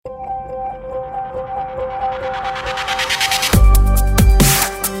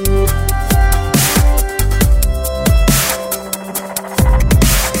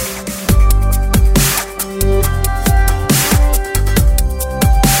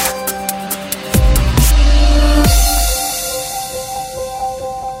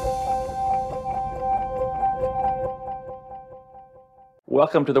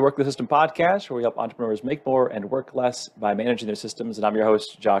Welcome to the Work the System podcast, where we help entrepreneurs make more and work less by managing their systems. And I'm your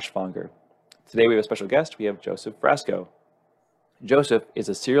host, Josh Fonger. Today we have a special guest. We have Joseph Frasco. Joseph is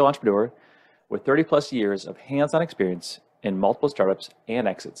a serial entrepreneur with 30 plus years of hands-on experience in multiple startups and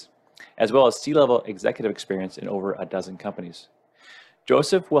exits, as well as C-level executive experience in over a dozen companies.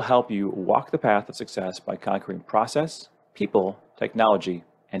 Joseph will help you walk the path of success by conquering process, people, technology,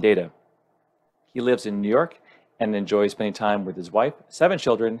 and data. He lives in New York and enjoys spending time with his wife, 7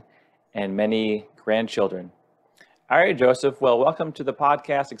 children, and many grandchildren. All right, Joseph, well, welcome to the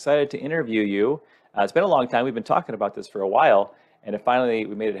podcast. Excited to interview you. It's been a long time. We've been talking about this for a while, and finally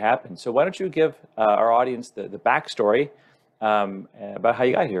we made it happen. So why don't you give our audience the backstory about how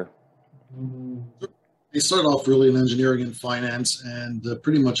you got here? I started off really in engineering and finance, and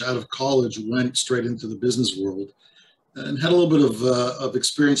pretty much out of college went straight into the business world. And had a little bit of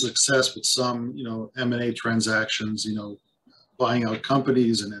experience, success with some, M&A transactions, buying out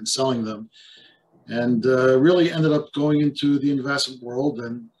companies and then selling them, and really ended up going into the investment world,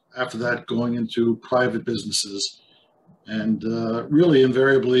 and after that going into private businesses. And really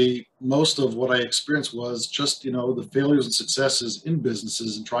invariably, most of what I experienced was just, the failures and successes in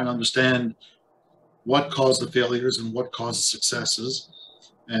businesses and trying to understand what caused the failures and what caused the successes.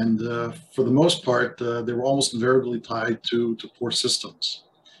 And for the most part, they were almost invariably tied to poor systems.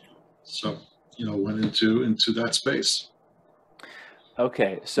 So, went into that space.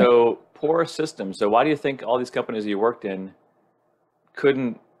 Okay, so poor systems. So why do you think all these companies you worked in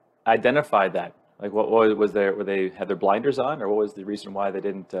couldn't identify that? Like, what was there? Were they had their blinders on, or what was the reason why they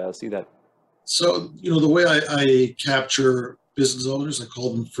didn't see that? So, the way I capture business owners, I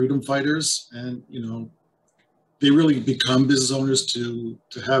call them freedom fighters, and they really become business owners to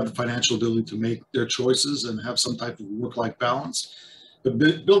have the financial ability to make their choices and have some type of work-life balance. But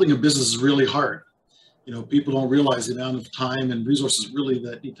building a business is really hard. People don't realize the amount of time and resources really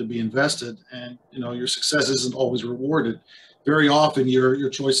that need to be invested, and your success isn't always rewarded. Very often your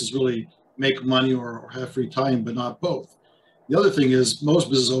choices really make money or have free time, but not both. The other thing is most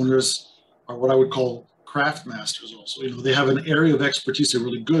business owners are what I would call craft masters also. They have an area of expertise they're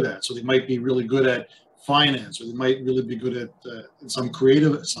really good at. So they might be really good at finance, or they might really be good at some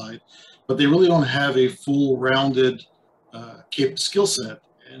creative side, but they really don't have a full rounded skill set.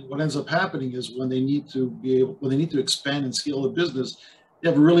 And what ends up happening is when they need to expand and scale the business, they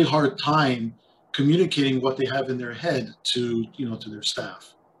have a really hard time communicating what they have in their head to their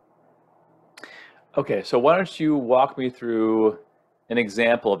staff. Okay, so why don't you walk me through an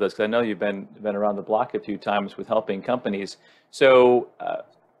example of this? Because I know you've been around the block a few times with helping companies. So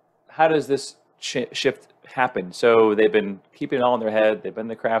how does this shift happen? So they've been keeping it all in their head. They've been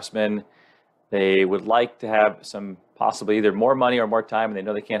the craftsmen. They would like to have some possibly either more money or more time, and they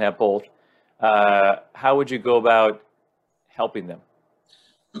know they can't have both. How would you go about helping them?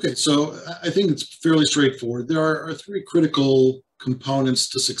 Okay, so I think it's fairly straightforward. There are 3 critical components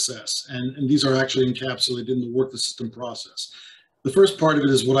to success, and these are actually encapsulated in the work the system process. The first part of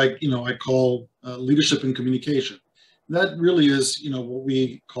it is what I call leadership and communication. That really is, what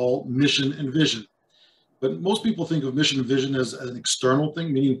we call mission and vision. But most people think of mission and vision as an external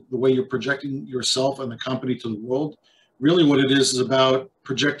thing, meaning the way you're projecting yourself and the company to the world. Really what it is about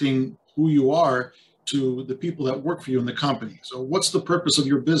projecting who you are to the people that work for you in the company. So what's the purpose of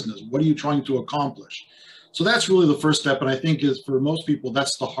your business? What are you trying to accomplish? So that's really the first step. And I think is for most people,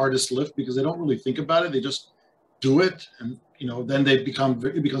 that's the hardest lift because they don't really think about it. They just do it. And, then it becomes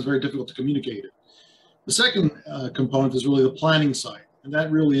very difficult to communicate it. The second component is really the planning side, and that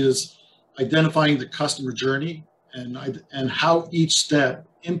really is identifying the customer journey and how each step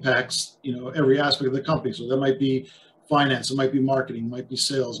impacts every aspect of the company. So that might be finance, it might be marketing, it might be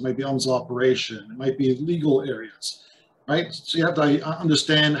sales, it might be almost operation, it might be legal areas, right? So you have to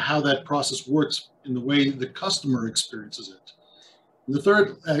understand how that process works in the way the customer experiences it. And the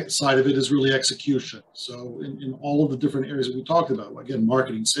third side of it is really execution. So in all of the different areas that we talked about, again,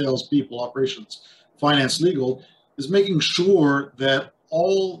 marketing, sales, people, operations, finance, legal, is making sure that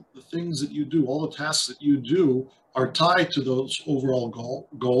all the things that you do, all the tasks that you do are tied to those overall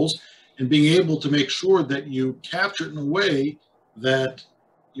goals, and being able to make sure that you capture it in a way that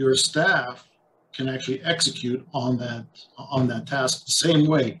your staff can actually execute on that task the same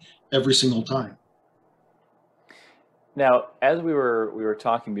way every single time. Now, as we were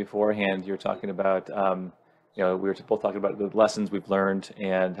talking beforehand, you were talking about we were both talking about the lessons we've learned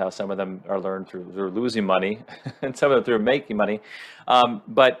and how some of them are learned through losing money and some of them through making money.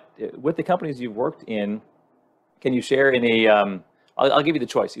 But with the companies you've worked in, can you share any, I'll give you the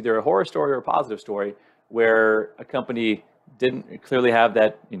choice, either a horror story or a positive story where a company didn't clearly have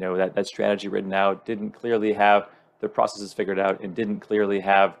that, that strategy written out, didn't clearly have their processes figured out and didn't clearly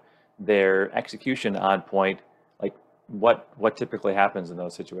have their execution on point, like what typically happens in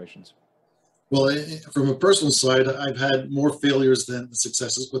those situations? Well, from a personal side, I've had more failures than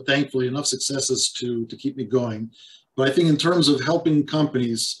successes, but thankfully enough successes to keep me going. But I think in terms of helping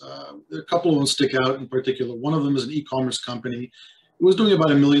companies, a couple of them stick out in particular. One of them is an e-commerce company. It was doing about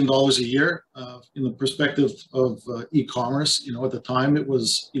 $1 million a year. In the perspective of e-commerce, at the time it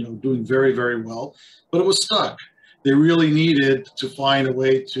was, doing very, very well, but it was stuck. They really needed to find a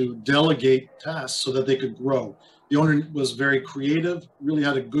way to delegate tasks so that they could grow. The owner was very creative, really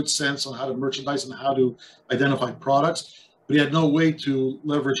had a good sense on how to merchandise and how to identify products, but he had no way to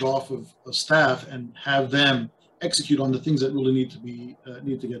leverage off of staff and have them execute on the things that really need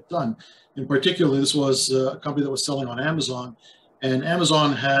to get done. In particular, this was a company that was selling on Amazon, and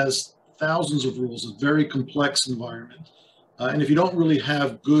Amazon has thousands of rules, a very complex environment. And if you don't really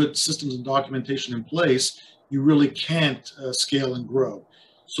have good systems and documentation in place, you really can't scale and grow.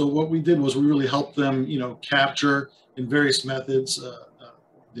 So what we did was we really helped them, capture in various methods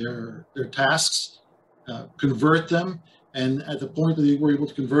their tasks, convert them, and at the point that they were able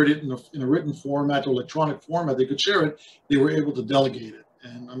to convert it in a written format or electronic format, they could share it, they were able to delegate it.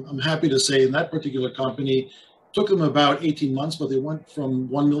 And I'm happy to say in that particular company, it took them about 18 months, but they went from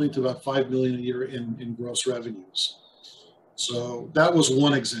 1 million to about 5 million a year in gross revenues. So that was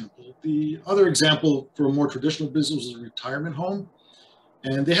one example. The other example for a more traditional business was a retirement home.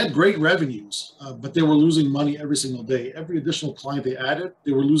 And they had great revenues, but they were losing money every single day. Every additional client they added,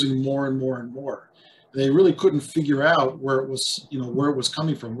 they were losing more and more and more. They really couldn't figure out where it was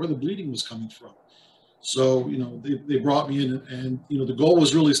coming from, where the bleeding was coming from. So, they brought me in, and, the goal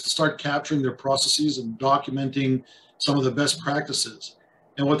was really to start capturing their processes and documenting some of the best practices.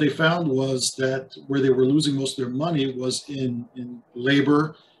 And what they found was that where they were losing most of their money was in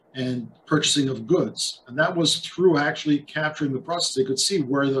labor and purchasing of goods. And that was through actually capturing the process. They could see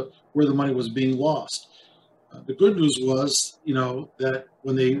where the money was being lost. The good news was, that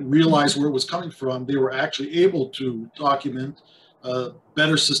when they realized where it was coming from, they were actually able to document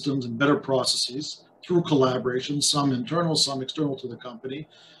better systems and better processes through collaboration, some internal, some external to the company.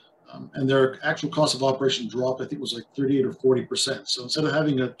 And their actual cost of operation dropped, I think it was like 38 or 40%. So instead of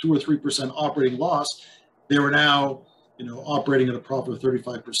having a 2 or 3% operating loss, they were now operating at a profit of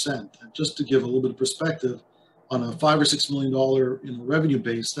 35%. And just to give a little bit of perspective, on a $5 or $6 million revenue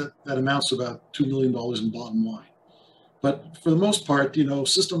base, that amounts to about $2 million in bottom line. But for the most part,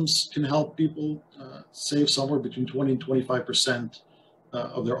 systems can help people save somewhere between 20 and 25%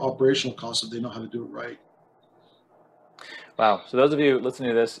 of their operational costs if they know how to do it right. Wow. So those of you listening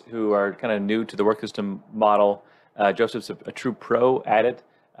to this who are kind of new to the work system model, Joseph's a true pro at it.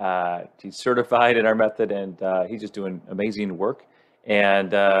 He's certified in our method, and he's just doing amazing work.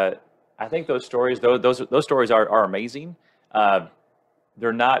 And I think those stories, those stories are amazing.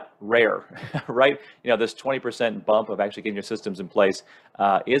 They're not rare, right? This 20% bump of actually getting your systems in place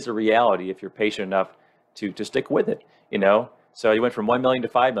is a reality if you're patient enough to stick with it. So you went from 1 million to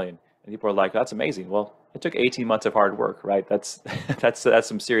 5 million, and people are like, "That's amazing." Well, it took 18 months of hard work, right? That's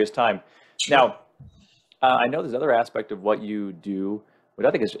some serious time. Now, I know there's another aspect of what you do, what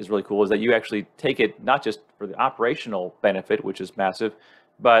I think is really cool, is that you actually take it not just for the operational benefit, which is massive,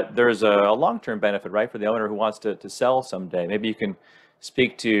 but there's a long-term benefit, right, for the owner who wants to sell someday. Maybe you can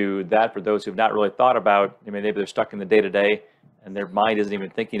speak to that for those who've not really thought about, maybe they're stuck in the day-to-day and their mind isn't even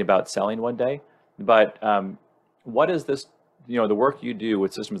thinking about selling one day. But what is this, the work you do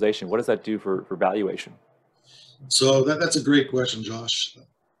with systemization, what does that do for valuation? So that's a great question, Josh.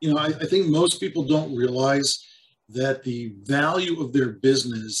 I think most people don't realize that the value of their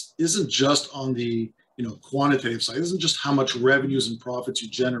business isn't just on the quantitative side. It isn't just how much revenues and profits you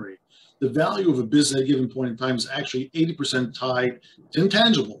generate. The value of a business at a given point in time is actually 80% tied to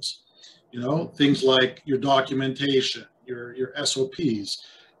intangibles. Things like your documentation, your SOPs,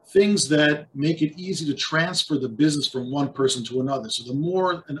 things that make it easy to transfer the business from one person to another. So the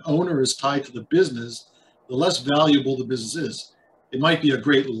more an owner is tied to the business, the less valuable the business is. It might be a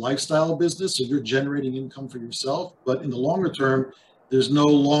great lifestyle business, so you're generating income for yourself, but in the longer term, there's no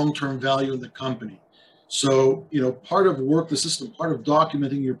long-term value in the company. So, part of work the system, part of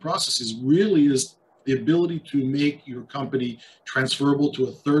documenting your processes really is the ability to make your company transferable to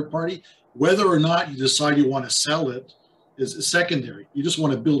a third party. Whether or not you decide you want to sell it is secondary. You just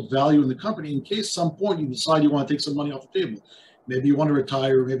want to build value in the company in case some point you decide you want to take some money off the table. Maybe you want to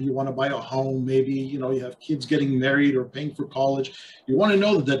retire, maybe you want to buy a home, maybe you have kids getting married or paying for college. You want to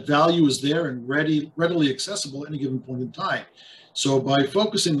know that value is there and readily accessible at any given point in time. So by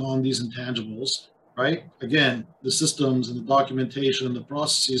focusing on these intangibles, right? Again, the systems and the documentation and the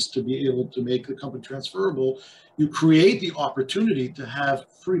processes to be able to make the company transferable, you create the opportunity to have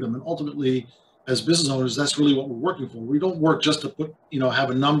freedom. And ultimately, as business owners, that's really what we're working for. We don't work just to put,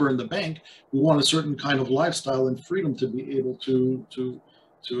 have a number in the bank. We want a certain kind of lifestyle and freedom to be able to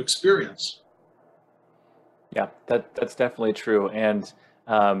experience. Yeah, that's definitely true. And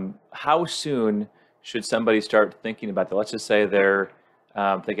how soon should somebody start thinking about that? Let's just say they're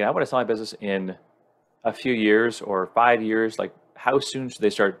thinking, I want to sell my business in a few years or 5 years. Like, how soon should they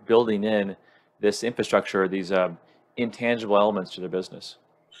start building in this infrastructure, these intangible elements to their business?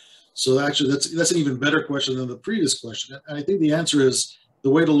 So actually, that's an even better question than the previous question. And I think the answer is the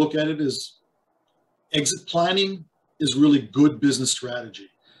way to look at it is exit planning is really good business strategy.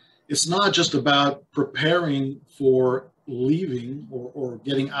 It's not just about preparing for leaving or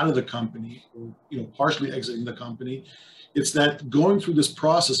getting out of the company or partially exiting the company. It's that going through this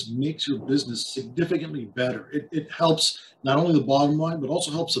process makes your business significantly better. It helps not only the bottom line, but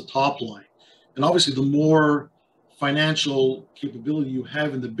also helps the top line. And obviously, the more financial capability you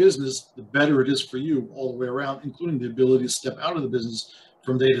have in the business, the better it is for you all the way around, including the ability to step out of the business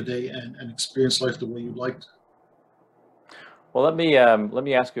from day to day and experience life the way you'd like to. Well, let me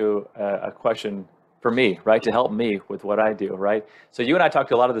ask you a question for me, right, to help me with what I do, right? So you and I talk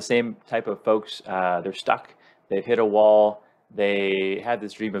to a lot of the same type of folks. They're stuck. They've hit a wall. They had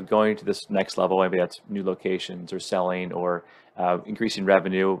this dream of going to this next level. Maybe that's new locations or selling or increasing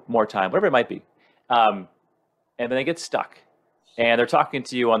revenue, more time, whatever it might be. And then they get stuck, and they're talking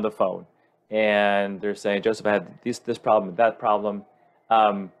to you on the phone, and they're saying, Joseph, I had this problem, that problem.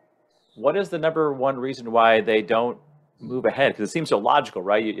 Um, what is the number one reason why they don't move ahead? Because it seems so logical,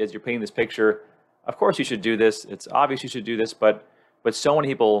 right? As you're painting this picture, of course you should do this. It's obvious you should do this, but so many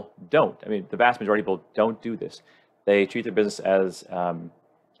people don't. I mean, the vast majority of people don't do this. They treat their business as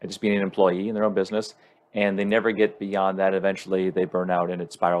just being an employee in their own business, and they never get beyond that. Eventually, they burn out, and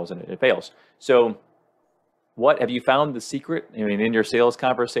it spirals, and it fails. So, what have you found the secret? I mean, in your sales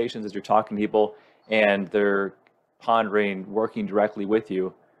conversations, as you're talking to people, and they're pondering working directly with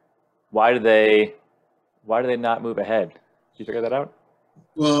you, why do they why do they not move ahead? Did you figure that out?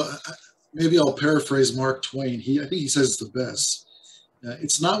 Well, maybe I'll paraphrase Mark Twain. I think he says it's the best.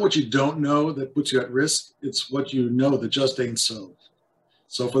 It's not what you don't know that puts you at risk. It's what you know that just ain't so.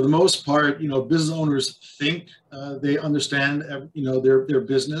 So for the most part, business owners think they understand, their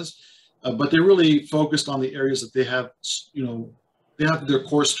business, but they're really focused on the areas that they have their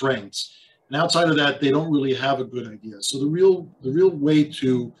core strengths. And outside of that, they don't really have a good idea. So the real way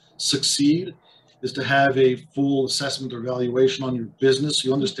to succeed is to have a full assessment or evaluation on your business. So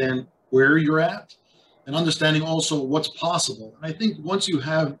you understand where you're at and understanding also what's possible. And I think once you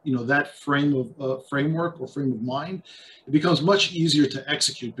have, that framework or frame of mind, it becomes much easier to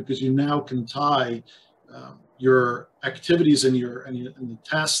execute because you now can tie your activities and the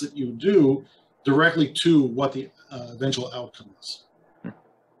tasks that you do directly to what the eventual outcome is.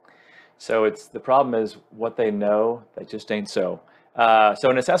 So it's the problem is what they know that just ain't so. So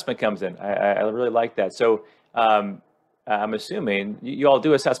an assessment comes in. I really like that. So I'm assuming you all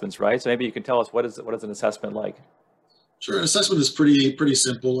do assessments, right? So maybe you can tell us what is an assessment like? Sure, an assessment is pretty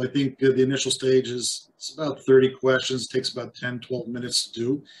simple. I think the initial stage is it's about 30 questions, takes about 10, 12 minutes to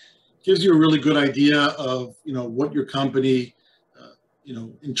do. Gives you a really good idea of what your company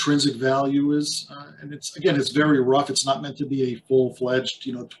intrinsic value is, and it's very rough. It's not meant to be a full-fledged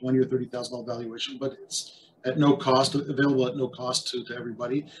 20 or $30,000 valuation, but it's at no cost, available at no cost to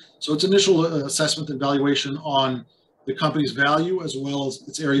everybody. So it's initial assessment and valuation on the company's value as well as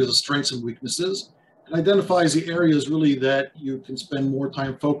its areas of strengths and weaknesses, and identifies the areas really that you can spend more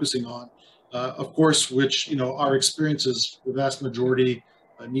time focusing on. Of course, which our experiences, the vast majority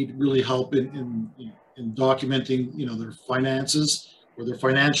need really help in documenting their finances or their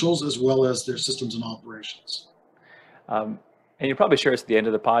financials as well as their systems and operations. Um, and you probably share this at the end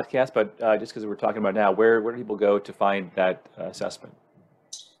of the podcast, but just because we're talking about now, where do people go to find that assessment?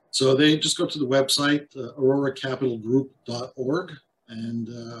 So they just go to the website, auroracapitalgroup.org, and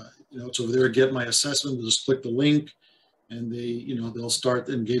it's over there. Get my assessment. They'll just click the link, and they'll start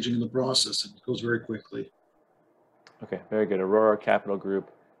engaging in the process. And it goes very quickly. Okay, very good.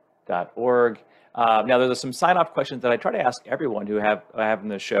 auroracapitalgroup.org. Now, there's some sign-off questions that I try to ask everyone who I have in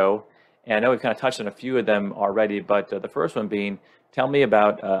the show, and I know we've kind of touched on a few of them already, but the first one being, tell me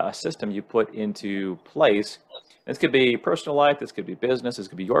about a system you put into place. This could be personal life, this could be business, this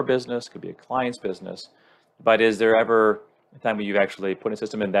could be your business, could be a client's business. But is there ever a time where you've actually put a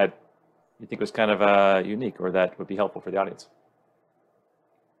system in that you think was kind of unique or that would be helpful for the audience?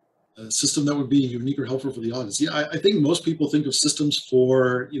 a system that would be unique or helpful for the audience. Yeah, I think most people think of systems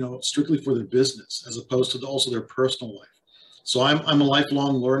for, strictly for their business as opposed to also their personal life. So I'm a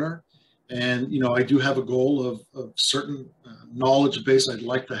lifelong learner, and I do have a goal of certain knowledge base I'd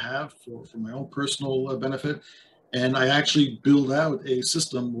like to have for my own personal benefit. And I actually build out a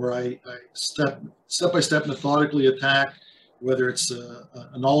system where I step by step methodically attack whether it's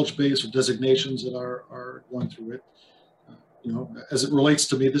a knowledge base or designations that are going through it. As it relates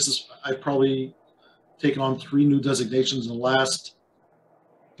to me, I've probably taken on 3 new designations in the last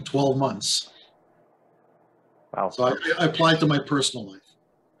 12 months. Wow. So I applied to my personal life.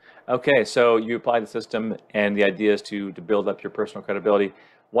 Okay, so you apply the system, and the idea is to build up your personal credibility.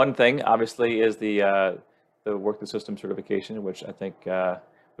 One thing, obviously, is the Work the System certification, which I think we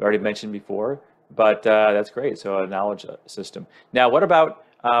already mentioned before, but that's great. So a knowledge system. Now, what about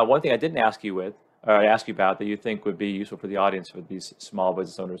one thing I didn't ask you about that you think would be useful for the audience, for these small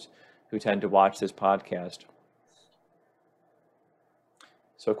business owners who tend to watch this podcast?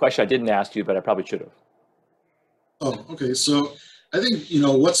 So a question I didn't ask you, but I probably should have. Oh, okay. So I think,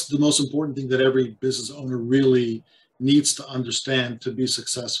 what's the most important thing that every business owner really needs to understand to be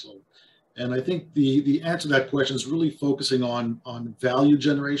successful? And I think the answer to that question is really focusing on value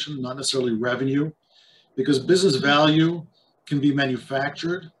generation, not necessarily revenue, because business value can be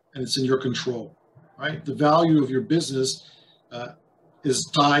manufactured and it's in your control, right? The value of your business is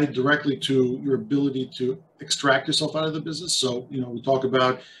tied directly to your ability to extract yourself out of the business. So, we talk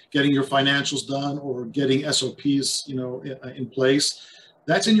about getting your financials done or getting SOPs, in place.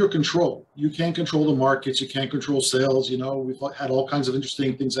 That's in your control. You can't control the markets. You can't control sales. We've had all kinds of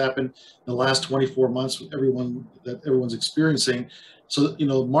interesting things happen in the last 24 months with everyone's experiencing. So,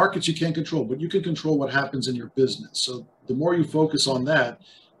 markets you can't control, but you can control what happens in your business. So the more you focus on that,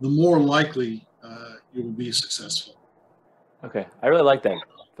 the more likely you will be successful. Okay, I really like that.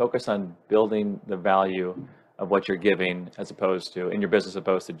 Focus on building the value of what you're giving as opposed to, in your business,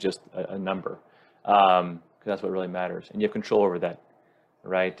 opposed to just a number, because that's what really matters. And you have control over that,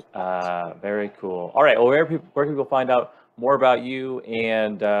 right? Very cool. All right, well, where can people find out more about you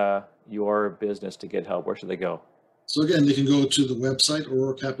and your business to get help? Where should they go? So again, they can go to the website,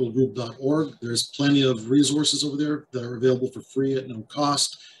 auroracapitalgroup.org. There's plenty of resources over there that are available for free at no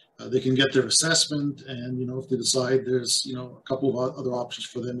cost. They can get their assessment, and if they decide there's a couple of other options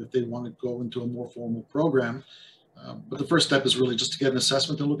for them if they want to go into a more formal program. But the first step is really just to get an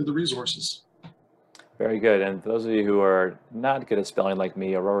assessment and look at the resources. Very good. And for those of you who are not good at spelling like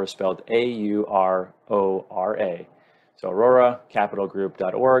me, Aurora is spelled A-U-R-O-R-A. So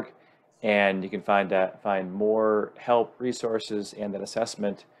auroracapitalgroup.org, and you can find more help, resources, and that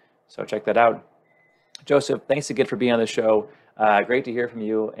assessment. So check that out. Joseph, thanks again for being on the show. Great to hear from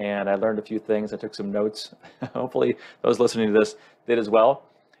you, and I learned a few things. I took some notes. Hopefully those listening to this did as well.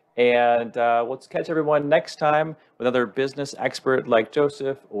 And we'll catch everyone next time with another business expert like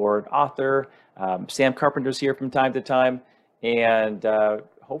Joseph, or an author. Sam Carpenter's here from time to time, and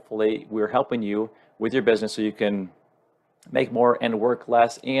hopefully we're helping you with your business so you can make more and work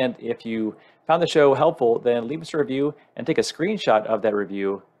less. And if you found the show helpful, then leave us a review and take a screenshot of that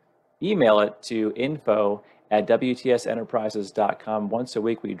review. Email it to info@wtsenterprises.com. Once a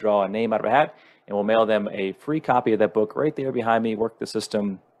week, we draw a name out of a hat, and we'll mail them a free copy of that book right there behind me, Work the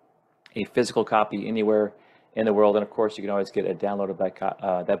System, a physical copy anywhere in the world. And of course, you can always get a download of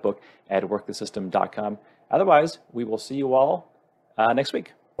that book at workthesystem.com. Otherwise, we will see you all next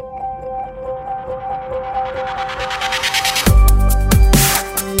week.